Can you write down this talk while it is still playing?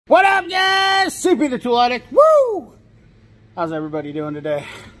What up, guys? CP the Tool Addict. Woo! How's everybody doing today?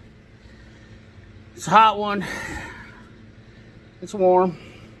 It's a hot one. It's warm.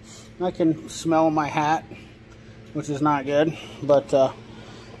 I can smell my hat, which is not good. But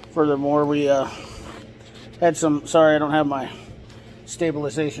furthermore, we had some. Sorry, I don't have my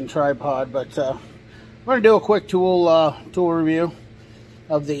stabilization tripod, but I'm going to do a quick tool review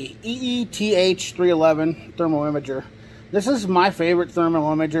of the Eeth311 Thermo Imager. This is my favorite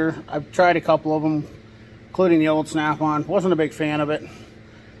thermal imager. I've tried a couple of them, including the old Snap-on. Wasn't a big fan of it,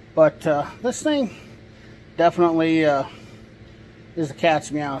 but this thing definitely is the cat's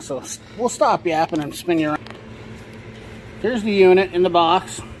meow. So we'll stop yapping and spin you around. Here's the unit in the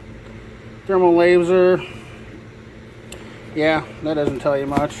box. Thermal laser. Yeah, that doesn't tell you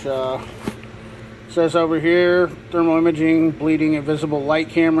much. Says over here, thermal imaging, bleeding invisible light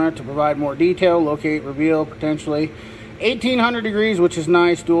camera to provide more detail, locate, reveal, potentially. 1800 degrees, which is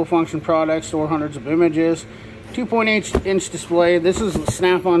nice. Dual function product, store hundreds of images. 2.8-inch display. This is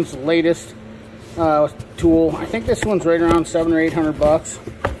Snap-on's latest tool. I think this one's right around $700 or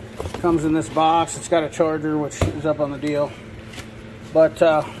 $800. Comes in this box. It's got a charger, which is up on the deal. But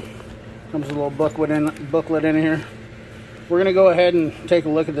comes with a little booklet in here. We're gonna go ahead and take a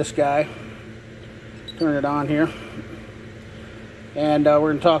look at this guy. Turn it on here. And we're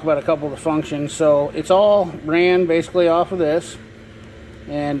going to talk about a couple of the functions. So it's all ran basically off of this,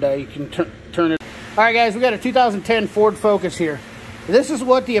 and you can turn it. All right, guys, we got a 2010 Ford Focus here. This is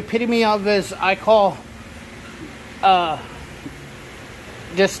what the epitome of is. I call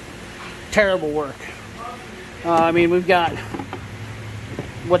just terrible work. I mean, we've got,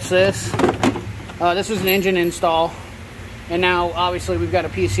 what's this? This is an engine install, and now obviously we've got a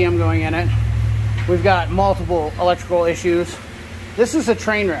PCM going in it. We've got multiple electrical issues. This is a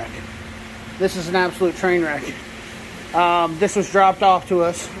train wreck. This is an absolute train wreck. This was dropped off to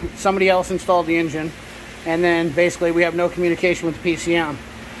us. Somebody else installed the engine. And then basically we have no communication with the PCM.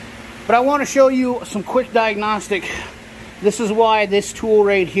 But I want to show you some quick diagnostic. This is why this tool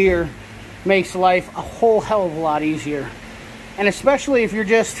right here makes life a whole hell of a lot easier. And especially if you're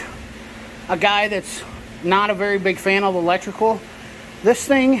just a guy that's not a very big fan of electrical, this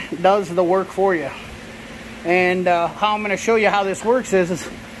thing does the work for you. And how I'm going to show you how this works is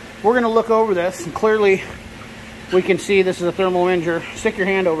we're going to look over this, and clearly we can see this is a thermal imager. Stick your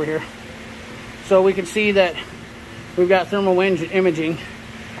hand over here. So we can see that we've got thermal imaging.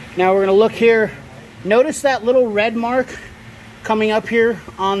 Now we're going to look here. Notice that little red mark coming up here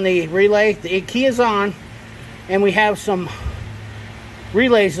on the relay. The key is on, and we have some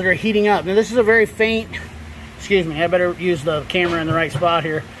relays that are heating up. Now this is a very faint, excuse me, I better use the camera in the right spot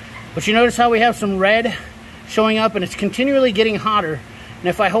here. But you notice how we have some red showing up, and it's continually getting hotter. And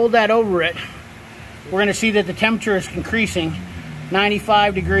if I hold that over it, we're going to see that the temperature is increasing,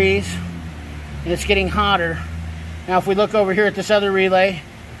 95 degrees, and it's getting hotter. Now if we look over here at this other relay,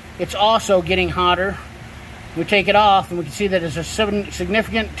 it's also getting hotter. We take it off and we can see that there's a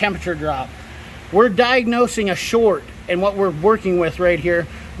significant temperature drop. We're diagnosing a short in what we're working with right here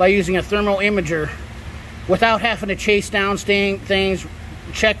by using a thermal imager without having to chase down things,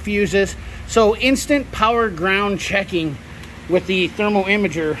 check fuses. So instant power ground checking with the thermal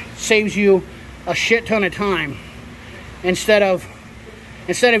imager saves you a shit ton of time. Instead of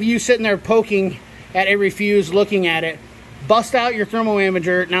you sitting there poking at every fuse, looking at it, bust out your thermal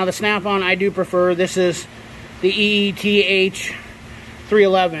imager. Now the Snap-on I do prefer. This is the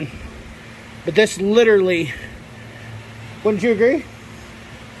Eeth311. But this literally, wouldn't you agree?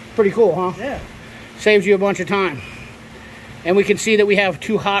 Pretty cool, huh? Yeah. Saves you a bunch of time. And we can see that we have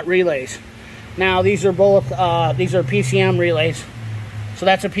two hot relays. Now these are both, these are PCM relays. So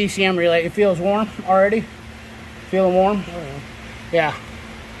that's a PCM relay. It feels warm already. Feeling warm? Oh, yeah.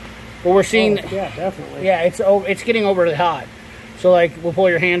 But we're seeing, yeah, definitely. Yeah, it's getting overly hot. So like, we'll pull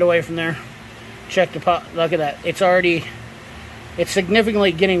your hand away from there. Check the look at that. It's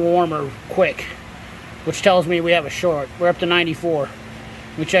significantly getting warmer quick, which tells me we have a short. We're up to 94.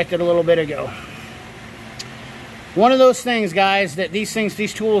 We checked it a little bit ago. One of those things, guys, that these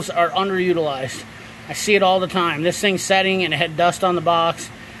tools are underutilized. I see it all the time. This thing's setting and it had dust on the box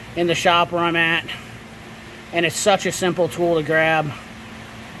in the shop where I'm at. And it's such a simple tool to grab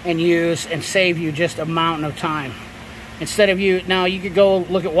and use and save you just a mountain of time. Instead of now you could go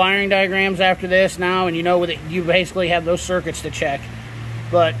look at wiring diagrams after this now, and you know that you basically have those circuits to check.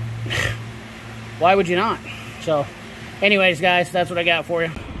 But why would you not? So anyways, guys, that's what I got for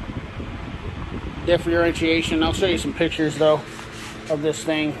you. Differentiation. I'll show you some pictures though of this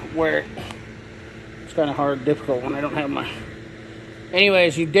thing where it's kind of hard, difficult when I don't have my.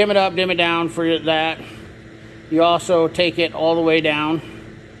 Anyways, you dim it up, dim it down for that. You also take it all the way down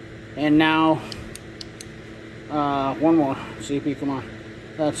And now, one more. CP, come on.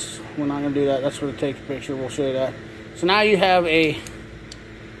 We're not going to do that. That's where to take a picture. We'll show you that. So now you have a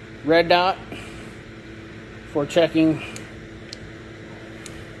red dot for checking.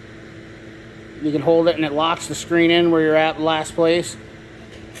 You can hold it and it locks the screen in where you're at last place.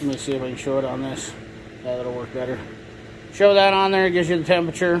 Let me see if I can show it on this. Yeah, that'll work better. Show that on there. It gives you the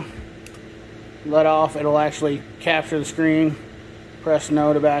temperature. Let off. It'll actually capture the screen. Press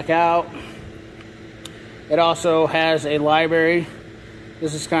no to back out. It also has a library.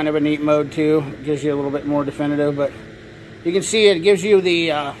 This is kind of a neat mode too. It gives you a little bit more definitive, but you can see it gives you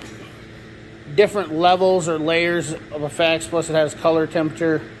the different levels or layers of effects. Plus it has color,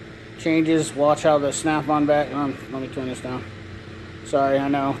 temperature changes. Watch how the snap-on back. Let me turn this down. Sorry, I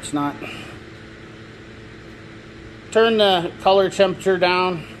know it's not. Turn the color, temperature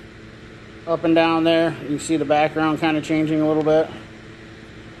down, up and down there. You can see the background kind of changing a little bit.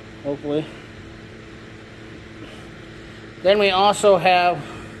 Hopefully. Then we also have,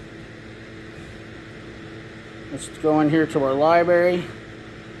 let's go in here to our library.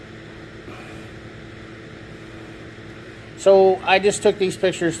 So I just took these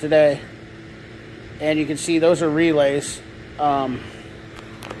pictures today, and you can see those are relays.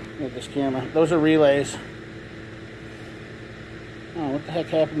 With this camera, those are relays. Oh, what the heck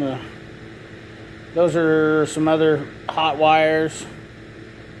happened to? Those are some other hot wires.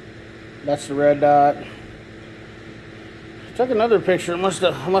 That's the red dot. Took another picture. I must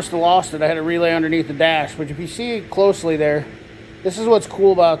have lost it. I had a relay underneath the dash. But if you see closely there, this is what's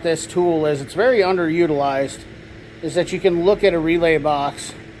cool about this tool is it's very underutilized. Is that you can look at a relay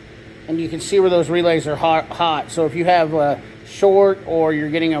box and you can see where those relays are hot. So if you have a short or you're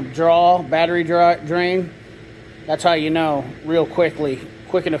getting a battery drain, that's how you know real quickly,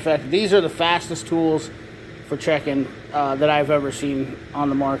 quick and effective. These are the fastest tools for checking that I've ever seen on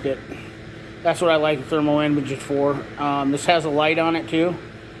the market. That's what I like the thermal imager for. This has a light on it too,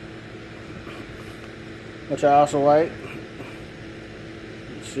 which I also like.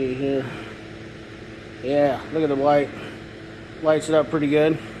 Let's see here. Yeah, look at the light. Lights it up pretty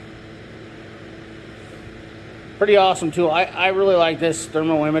good. Pretty awesome tool. I really like this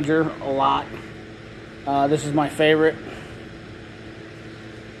thermal imager a lot. This is my favorite.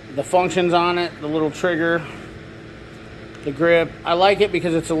 The functions on it, the little trigger, the grip. I like it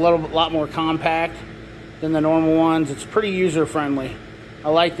because it's a lot more compact than the normal ones. It's pretty user friendly. I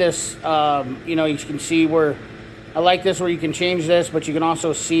like this, you know, you can see where, I like this where you can change this, but you can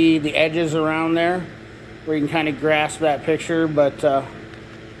also see the edges around there where you can kind of grasp that picture. But,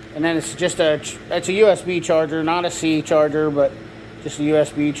 and then it's just it's a USB charger, not a C charger, but just a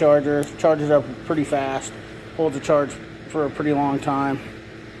USB charger. Charges up pretty fast, holds a charge for a pretty long time.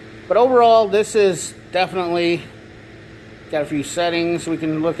 But overall, this is definitely got a few settings we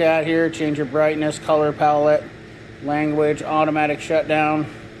can look at here. Change your brightness, color palette, language, automatic shutdown,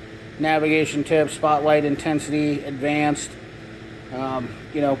 navigation tips, spotlight intensity, advanced.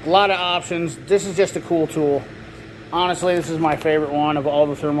 You know, a lot of options. This is just a cool tool. Honestly, this is my favorite one of all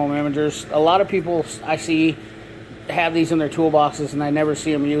the thermal imagers. A lot of people I see have these in their toolboxes and I never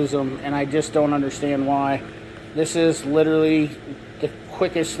see them use them, and I just don't understand why. This is literally the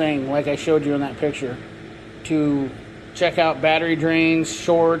quickest thing, like I showed you in that picture, to check out battery drains,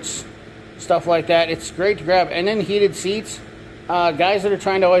 shorts, stuff like that. It's great to grab. And then heated seats. Guys that are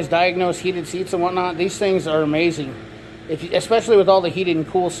trying to always diagnose heated seats and whatnot, these things are amazing. Especially with all the heated and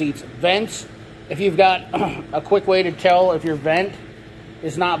cool seats. Vents, if you've got a quick way to tell if your vent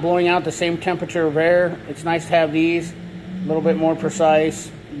is not blowing out the same temperature of air, it's nice to have these. A little bit more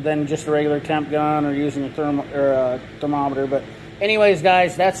precise than just a regular temp gun or using a thermometer. But anyways,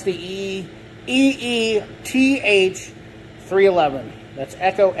 guys, that's the Eeth311. That's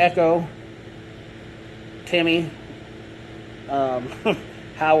Echo Timmy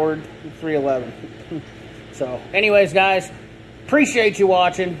Howard 311. So anyways, guys, appreciate you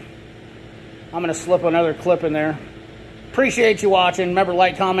watching. I'm gonna slip another clip in there. Appreciate you watching. Remember,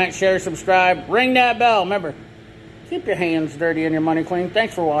 like, comment, share, subscribe, ring that bell. Remember, keep your hands dirty and your money clean.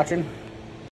 Thanks for watching.